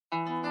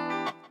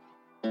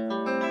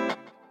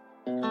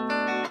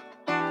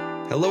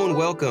Hello and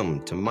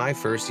welcome to My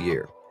First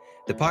Year,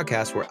 the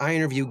podcast where I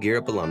interview Gear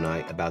Up alumni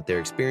about their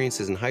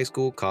experiences in high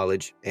school,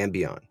 college, and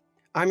beyond.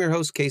 I'm your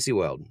host, Casey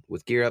Weld,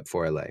 with Gear Up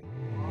for LA.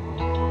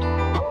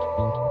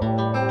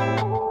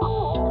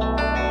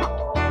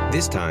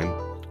 This time,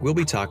 we'll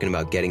be talking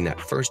about getting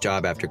that first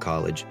job after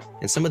college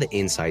and some of the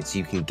insights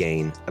you can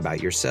gain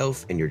about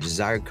yourself and your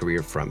desired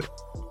career from it.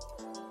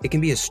 It can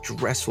be a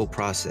stressful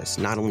process,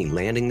 not only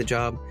landing the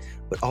job,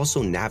 but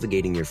also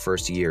navigating your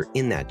first year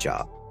in that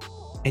job.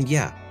 And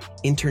yeah,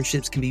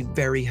 internships can be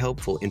very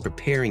helpful in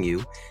preparing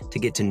you to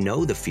get to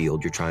know the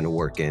field you're trying to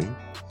work in.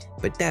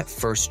 But that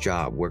first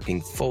job, working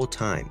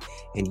full-time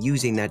and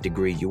using that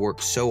degree you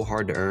worked so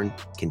hard to earn,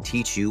 can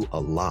teach you a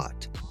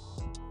lot.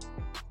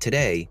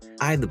 Today,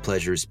 I have the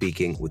pleasure of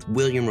speaking with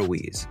William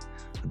Ruiz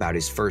about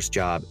his first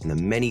job and the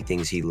many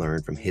things he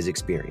learned from his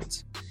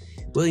experience.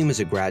 William is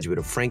a graduate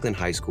of Franklin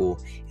High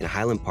School in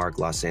Highland Park,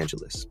 Los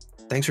Angeles.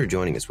 Thanks for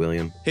joining us,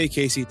 William. Hey,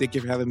 Casey. Thank you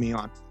for having me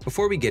on.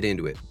 Before we get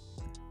into it,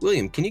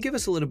 William, can you give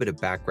us a little bit of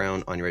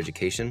background on your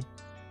education?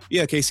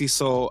 Yeah, Casey.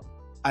 So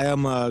I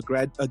am a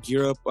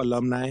Gear Up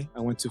alumni.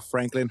 I went to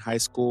Franklin High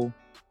School,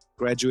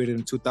 graduated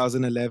in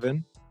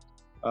 2011,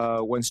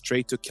 went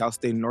straight to Cal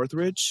State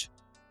Northridge,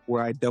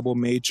 where I double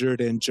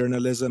majored in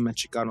journalism and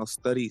Chicano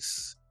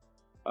studies.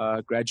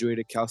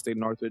 Graduated Cal State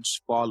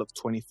Northridge fall of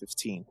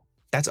 2015.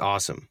 That's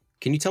awesome.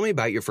 Can you tell me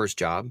about your first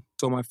job?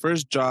 So my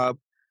first job,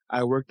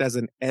 I worked as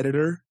an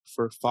editor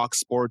for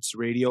Fox Sports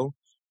Radio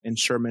in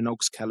Sherman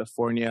Oaks,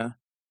 California.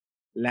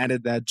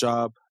 Landed that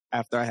job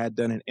after I had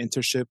done an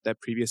internship that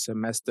previous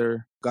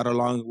semester, got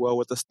along well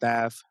with the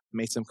staff,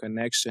 made some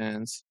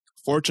connections.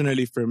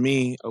 Fortunately for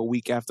me, a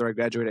week after I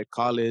graduated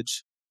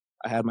college,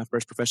 I had my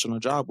first professional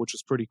job, which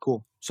was pretty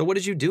cool. So what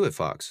did you do at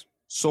Fox?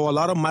 So a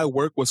lot of my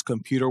work was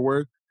computer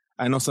work.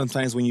 I know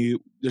sometimes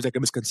there's like a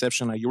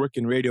misconception, like you work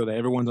in radio, that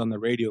everyone's on the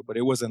radio, but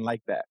it wasn't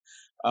like that.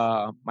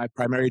 My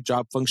primary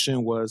job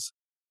function was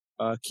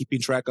keeping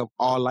track of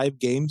all live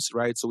games,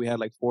 right? So we had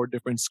like 4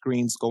 different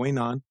screens going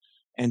on,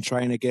 and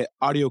trying to get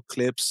audio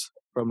clips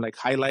from like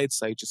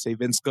highlights. Like just say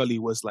Vince Scully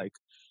was like,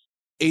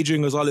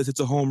 Adrian Gonzalez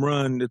hits a home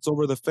run, it's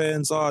over the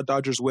fence,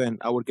 Dodgers win.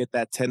 I would get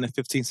that 10 to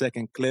 15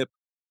 second clip,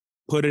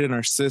 put it in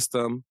our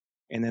system,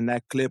 and then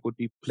that clip would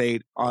be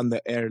played on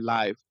the air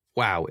live.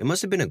 Wow, it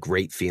must have been a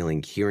great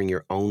feeling hearing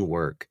your own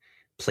work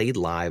played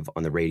live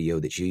on the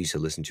radio that you used to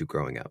listen to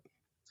growing up.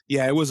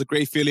 Yeah, it was a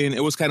great feeling.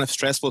 It was kind of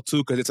stressful too,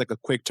 because it's like a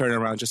quick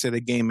turnaround. Just say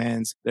the game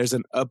ends, there's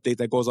an update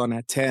that goes on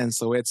at 10.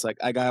 So it's like,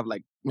 I got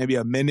like maybe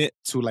a minute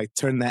to like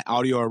turn that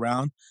audio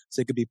around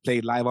so it could be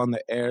played live on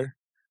the air.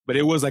 But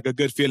it was like a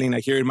good feeling,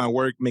 like hearing my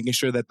work, making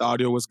sure that the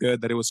audio was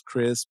good, that it was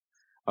crisp,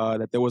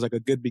 that there was like a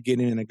good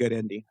beginning and a good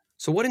ending.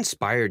 So what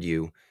inspired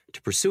you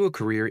to pursue a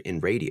career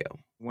in radio?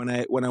 When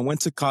I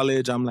went to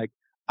college, I'm like,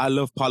 I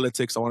love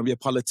politics. I want to be a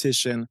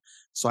politician.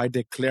 So I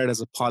declared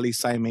as a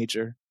poli-sci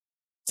major.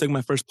 Took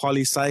my first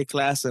poli-sci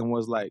class and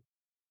was like,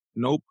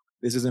 nope,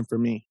 this isn't for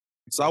me.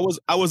 So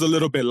I was a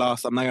little bit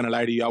lost. I'm not going to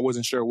lie to you. I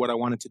wasn't sure what I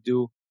wanted to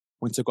do.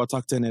 Went to go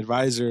talk to an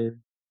advisor,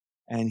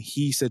 and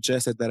he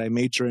suggested that I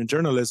major in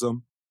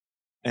journalism.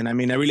 And I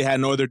mean, I really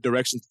had no other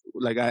direction.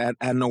 Like I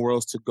had nowhere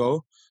else to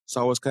go. So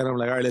I was kind of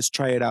like, all right, let's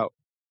try it out.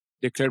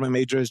 Declared my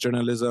major as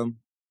journalism,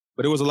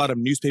 but it was a lot of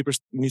newspaper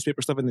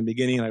stuff in the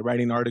beginning, like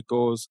writing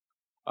articles.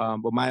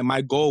 But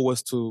my goal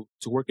was to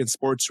work in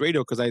sports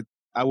radio, because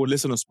I would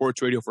listen to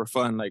sports radio for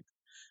fun. Like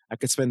I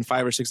could spend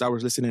 5 or 6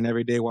 hours listening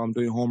every day while I'm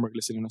doing homework,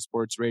 listening to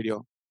sports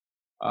radio.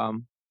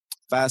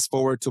 Fast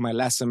forward to my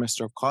last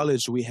semester of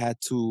college, we had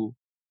to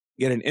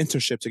get an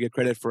internship to get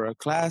credit for a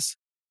class,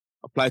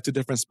 apply to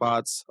different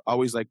spots,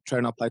 always like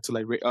trying to apply to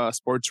like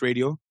sports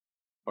radio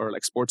or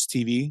like sports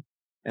TV.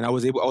 And I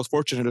was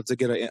fortunate to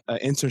get an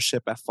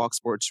internship at Fox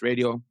Sports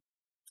Radio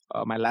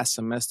my last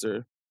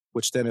semester,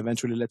 which then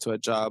eventually led to a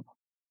job.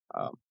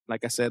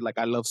 Like I said, like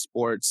I love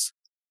sports.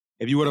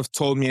 If you would have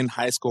told me in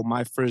high school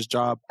my first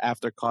job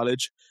after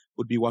college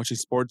would be watching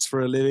sports for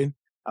a living,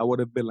 I would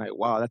have been like,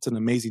 wow, that's an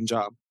amazing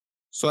job.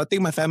 So I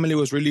think my family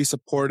was really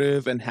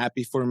supportive and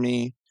happy for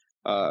me.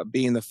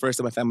 Being the first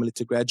of my family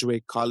to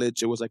graduate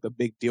college, it was like a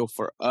big deal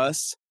for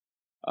us.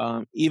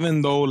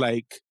 Even though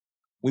like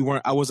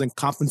I wasn't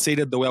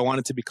compensated the way I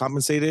wanted to be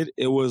compensated,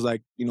 it was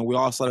like, we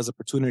all saw it as an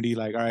opportunity.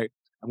 Like, all right,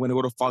 I'm going to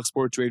go to Fox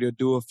Sports Radio,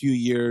 do a few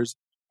years,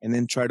 and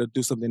then try to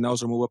do something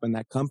else or move up in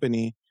that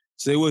company.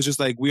 So it was just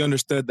like, we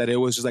understood that it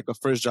was just like a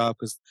first job,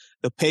 because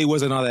the pay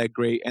wasn't all that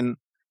great. And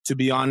to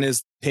be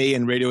honest, pay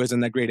in radio isn't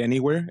that great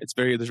anywhere.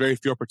 There's very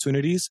few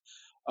opportunities.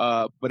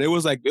 But it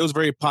was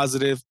very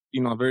positive,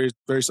 very,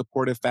 very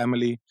supportive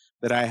family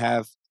that I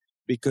have,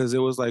 because it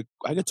was like,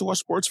 I get to watch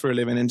sports for a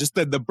living, and just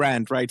the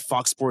brand, right?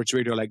 Fox Sports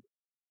Radio, like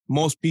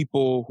most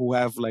people who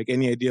have like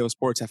any idea of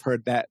sports have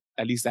heard that,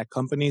 at least that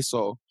company.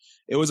 So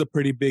it was a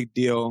pretty big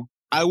deal.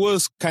 I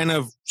was kind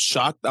of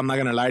shocked, I'm not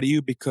going to lie to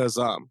you, because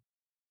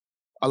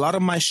a lot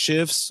of my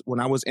shifts when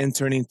I was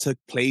interning took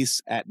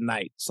place at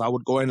night. So I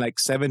would go in like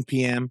 7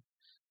 p.m.,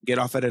 get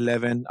off at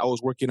 11. I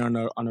was working on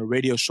a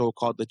radio show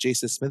called The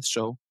Jason Smith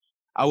Show.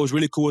 I was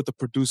really cool with the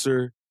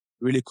producer,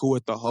 really cool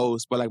with the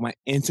host, but like my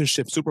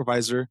internship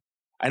supervisor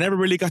I never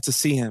really got to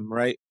see him,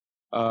 right?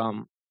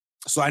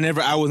 So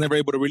I was never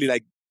able to really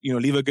like,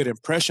 leave a good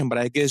impression, but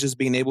I guess just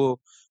being able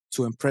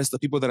to impress the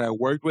people that I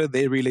worked with,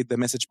 they relayed the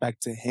message back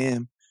to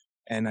him.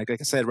 And like I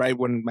said, right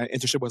when my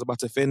internship was about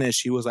to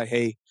finish, he was like,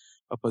 hey,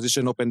 a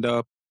position opened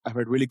up. I've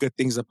heard really good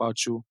things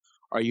about you.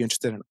 Are you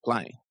interested in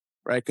applying?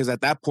 Right? Because at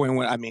that point,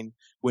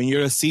 when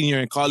you're a senior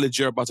in college,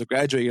 you're about to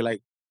graduate, you're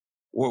like,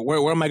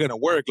 where am I going to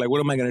work? Like, what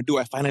am I going to do?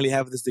 I finally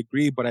have this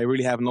degree, but I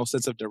really have no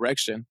sense of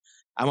direction.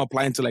 I'm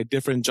applying to like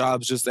different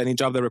jobs, just any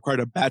job that required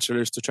a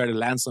bachelor's to try to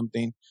land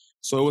something.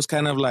 So it was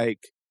kind of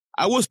like,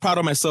 I was proud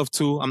of myself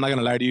too. I'm not going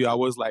to lie to you. I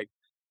was like,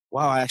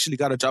 wow, I actually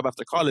got a job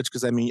after college.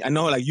 Cause I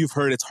know like you've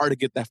heard it's hard to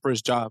get that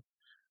first job.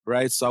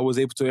 Right. So I was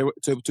able to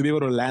be able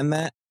to land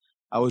that.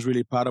 I was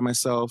really proud of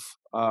myself.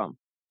 And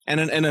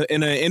in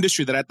an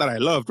industry that I thought I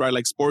loved, right?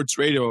 Like sports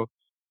radio,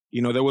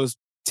 there was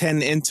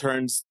 10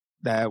 interns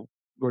that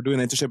were doing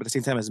the internship at the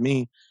same time as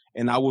me.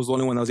 And I was the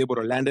only one that was able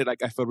to land it.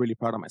 Like I felt really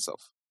proud of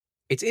myself.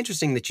 It's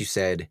interesting that you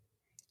said,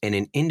 in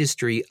an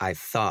industry I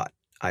thought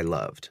I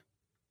loved.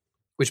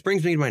 Which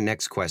brings me to my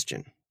next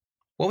question.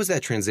 What was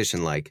that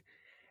transition like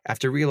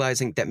after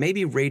realizing that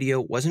maybe radio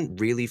wasn't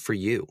really for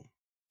you?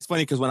 It's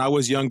funny because when I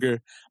was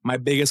younger, my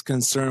biggest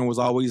concern was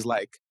always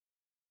like,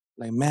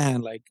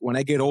 man, like when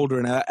I get older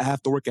and I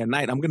have to work at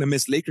night, I'm going to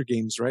miss Laker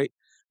games, right?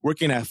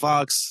 Working at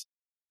Fox,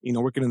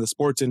 working in the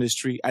sports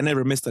industry, I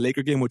never missed a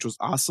Laker game, which was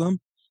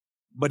awesome.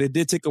 But it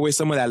did take away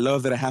some of that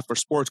love that I have for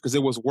sports because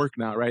it was work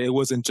now, right? It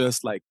wasn't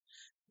just like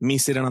me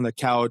sitting on the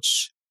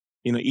couch,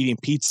 eating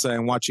pizza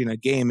and watching a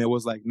game. It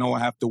was like, no, I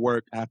have to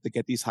work. I have to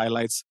get these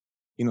highlights,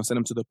 send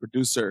them to the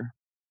producer.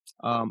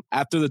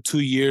 After the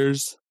 2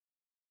 years,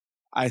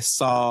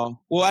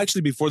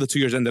 actually before the 2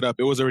 years ended up,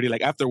 it was already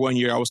like after 1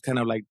 year, I was kind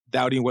of like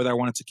doubting whether I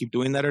wanted to keep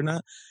doing that or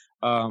not.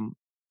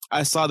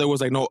 I saw there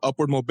was like no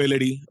upward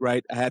mobility,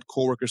 right? I had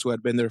coworkers who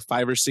had been there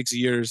 5 or 6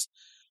 years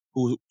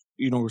who,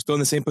 were still in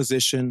the same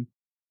position,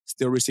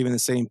 still receiving the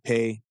same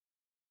pay.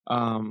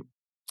 I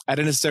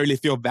didn't necessarily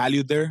feel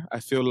valued there. I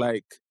feel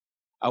like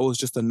I was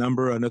just a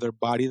number, another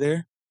body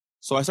there.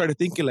 So I started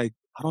thinking like,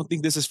 I don't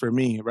think this is for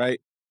me, right?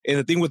 And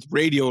the thing with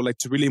radio, like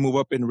to really move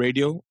up in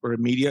radio or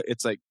media,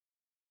 it's like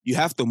you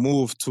have to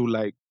move to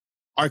like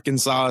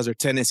Arkansas or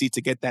Tennessee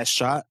to get that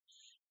shot.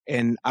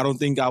 And I don't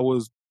think I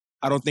loved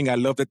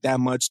it that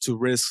much to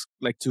risk,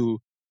 like to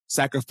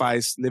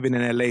sacrifice living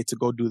in LA to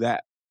go do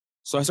that.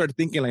 So I started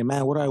thinking like,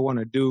 man, what do I want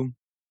to do?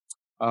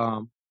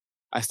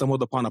 I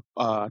stumbled upon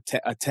a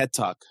TED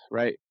Talk,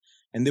 right?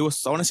 And I want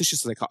to say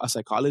she's like a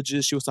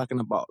psychologist. She was talking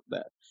about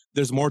that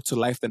there's more to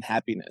life than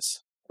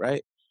happiness,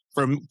 right?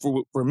 For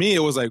me, it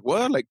was like,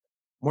 what? Like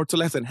more to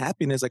life than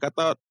happiness? Like I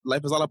thought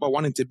life is all about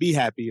wanting to be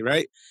happy,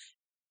 right?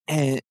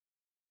 And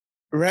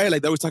right,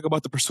 like they always talk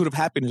about the pursuit of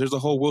happiness. There's a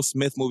whole Will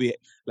Smith movie,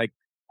 like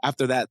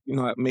after that,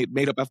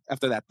 made up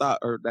after that thought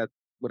or that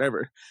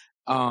whatever.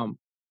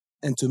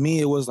 And to me,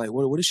 it was like,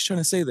 what is she trying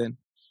to say then?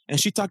 And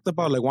she talked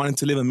about like wanting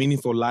to live a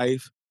meaningful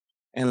life.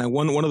 And like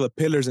one of the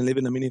pillars in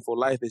living a meaningful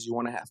life is you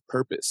want to have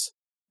purpose,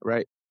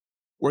 right?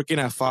 Working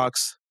at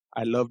Fox,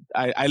 I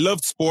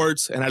loved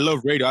sports and I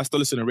love radio. I still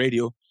listen to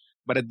radio,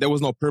 but there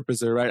was no purpose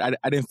there, right?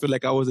 I didn't feel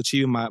like I was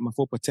achieving my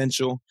full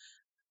potential.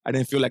 I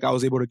didn't feel like I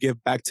was able to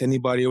give back to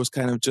anybody. It was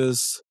kind of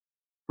just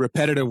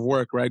repetitive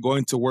work, right?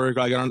 Going to work,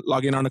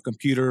 logging on a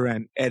computer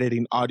and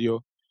editing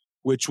audio,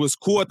 which was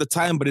cool at the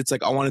time, but it's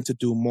like I wanted to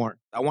do more.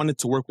 I wanted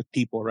to work with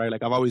people, right?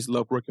 Like I've always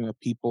loved working with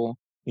people.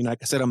 Like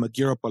I said, I'm a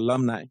Gear Up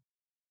alumni.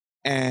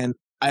 And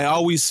I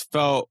always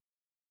felt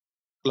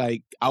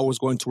like I was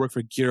going to work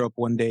for Gear Up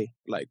one day.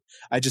 Like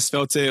I just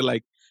felt it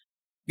like,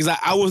 because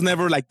I was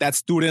never like that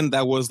student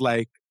that was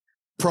like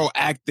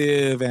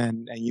proactive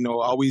and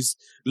always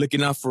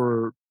looking out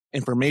for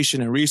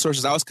information and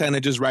resources. I was kind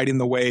of just riding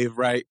the wave,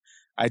 right?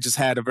 I just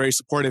had a very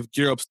supportive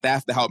Gear Up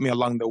staff that helped me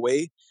along the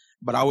way.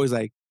 But I was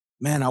like,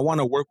 man, I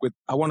want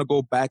to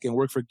go back and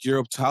work for Gear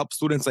Up to help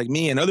students like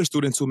me and other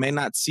students who may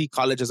not see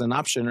college as an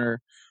option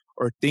or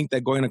think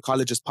that going to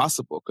college is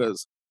possible.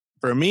 Because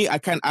for me, I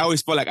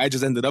always felt like I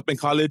just ended up in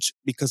college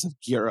because of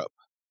Gear Up,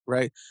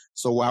 right?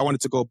 So I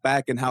wanted to go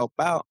back and help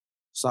out.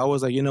 So I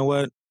was like, you know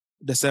what?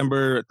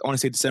 December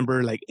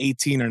like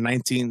 18 or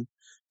 19,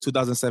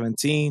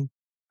 2017,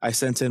 I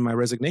sent in my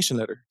resignation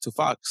letter to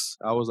Fox.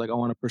 I was like, I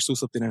want to pursue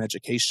something in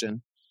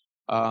education.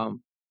 Now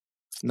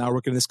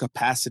working in this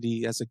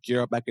capacity as a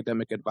Gear Up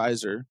academic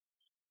advisor,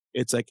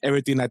 it's like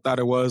everything I thought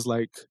it was.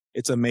 Like,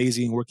 it's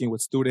amazing working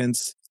with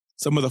students.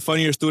 Some of the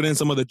funnier students,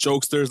 some of the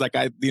jokesters, like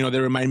they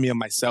remind me of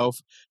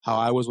myself, how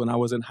I was when I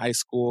was in high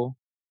school.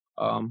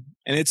 And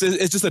it's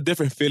just a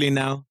different feeling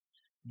now,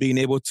 being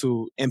able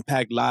to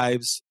impact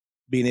lives,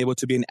 being able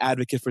to be an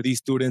advocate for these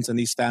students and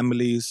these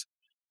families.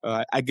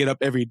 I get up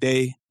every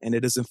day and it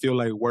doesn't feel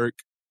like work.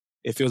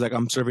 It feels like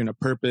I'm serving a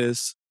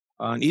purpose.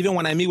 And even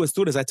when I meet with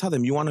students, I tell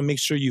them, you want to make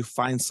sure you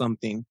find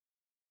something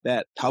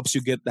that helps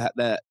you get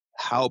that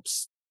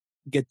helps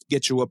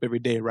get you up every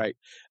day, right?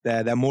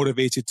 That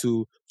motivates you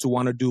to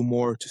want to do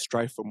more, to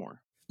strive for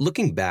more.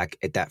 Looking back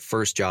at that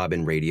first job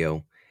in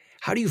radio,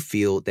 how do you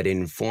feel that it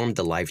informed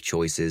the life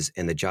choices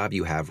and the job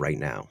you have right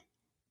now?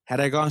 Had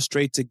I gone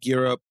straight to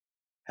Gear Up,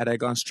 had I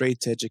gone straight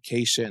to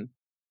education,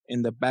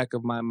 in the back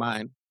of my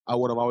mind, I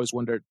would have always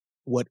wondered,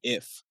 what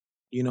if?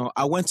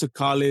 I went to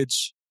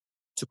college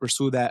to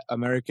pursue that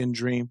American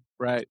dream,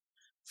 right?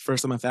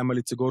 First in my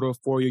family to go to a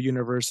 4-year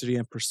university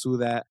and pursue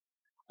that.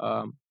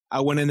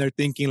 I went in there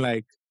thinking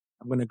like,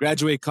 I'm going to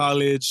graduate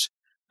college.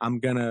 I'm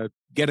going to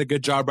get a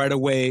good job right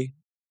away.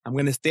 I'm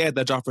going to stay at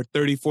that job for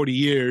 30, 40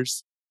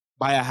 years,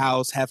 buy a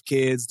house, have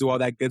kids, do all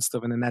that good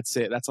stuff. And then that's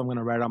it. That's how I'm going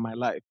to write on my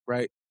life,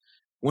 right?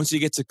 Once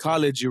you get to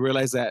college, you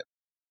realize that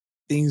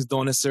things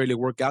don't necessarily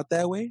work out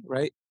that way,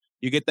 right?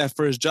 You get that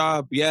first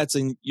job. Yeah, it's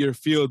in your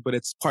field, but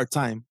it's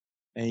part-time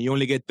and you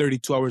only get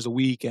 32 hours a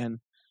week and,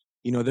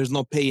 there's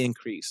no pay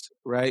increase,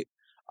 right?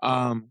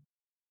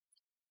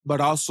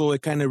 But also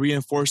it kind of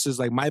reinforces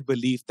like my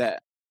belief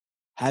that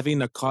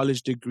having a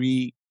college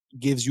degree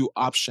gives you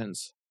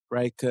options,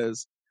 right?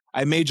 Because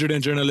I majored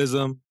in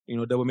journalism,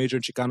 double major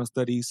in Chicano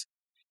studies,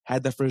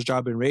 had the first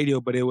job in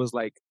radio, but it was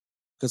like,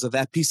 because of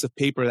that piece of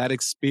paper, that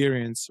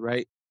experience,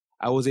 right?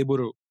 I was able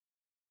to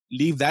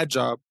leave that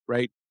job,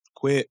 right?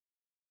 Quit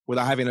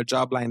without having a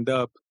job lined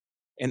up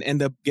and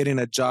end up getting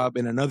a job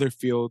in another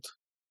field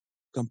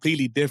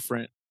completely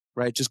different,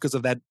 right? Just because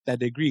of that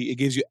degree, it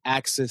gives you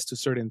access to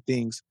certain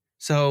things.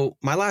 So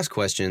my last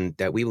question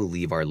that we will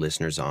leave our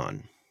listeners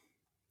on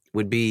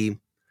would be,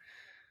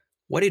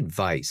 what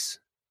advice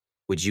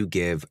would you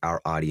give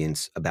our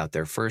audience about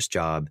their first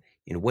job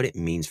and what it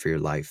means for your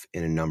life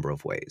in a number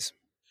of ways?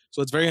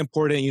 So it's very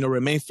important,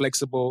 remain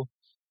flexible.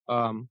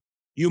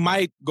 You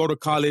might go to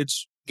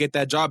college, get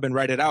that job and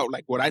write it out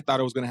like what I thought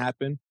it was going to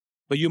happen.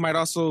 But you might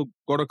also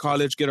go to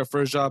college, get a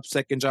first job,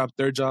 second job,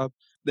 third job.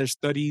 There's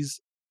studies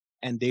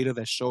and data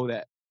that show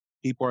that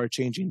people are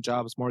changing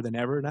jobs more than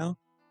ever now.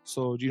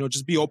 So,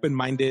 just be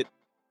open-minded.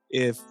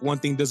 If one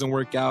thing doesn't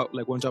work out,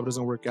 like one job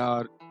doesn't work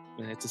out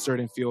and it's a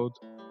certain field,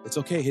 it's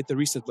okay. Hit the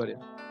reset button.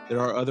 There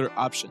are other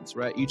options,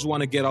 right? You just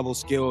want to get all those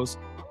skills.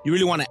 You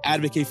really want to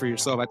advocate for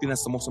yourself. I think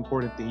that's the most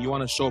important thing. You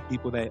want to show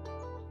people that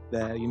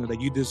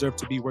you deserve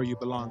to be where you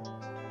belong.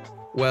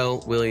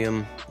 Well,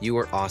 William, you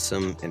were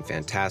awesome and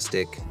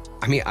fantastic.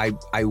 I mean,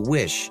 I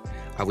wish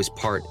I was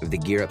part of the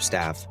Gear Up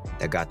staff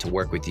that got to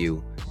work with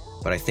you,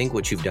 but I think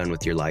what you've done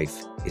with your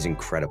life is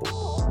incredible.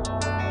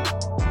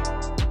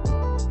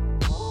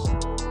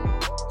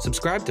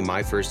 Subscribe to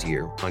My First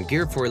Year on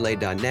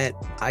GearUp4LA.net,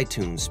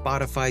 iTunes,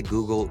 Spotify,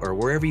 Google, or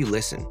wherever you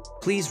listen.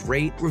 Please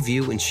rate,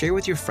 review, and share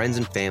with your friends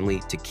and family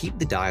to keep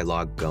the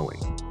dialogue going.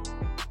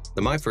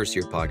 The My First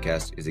Year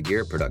podcast is a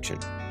Gear Up production.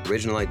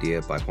 Original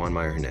idea by Juan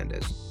Meyer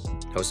Hernandez.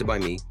 Hosted by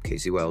me,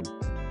 Casey Weld.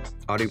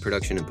 Audio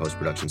production and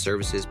post-production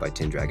services by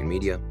Tin Dragon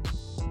Media.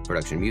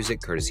 Production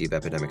music courtesy of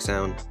Epidemic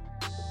Sound.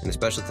 And a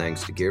special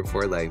thanks to Gear Up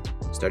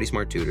 4LA, Study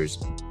Smart Tutors,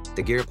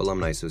 the Gear Up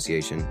Alumni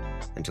Association,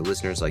 and to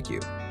listeners like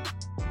you.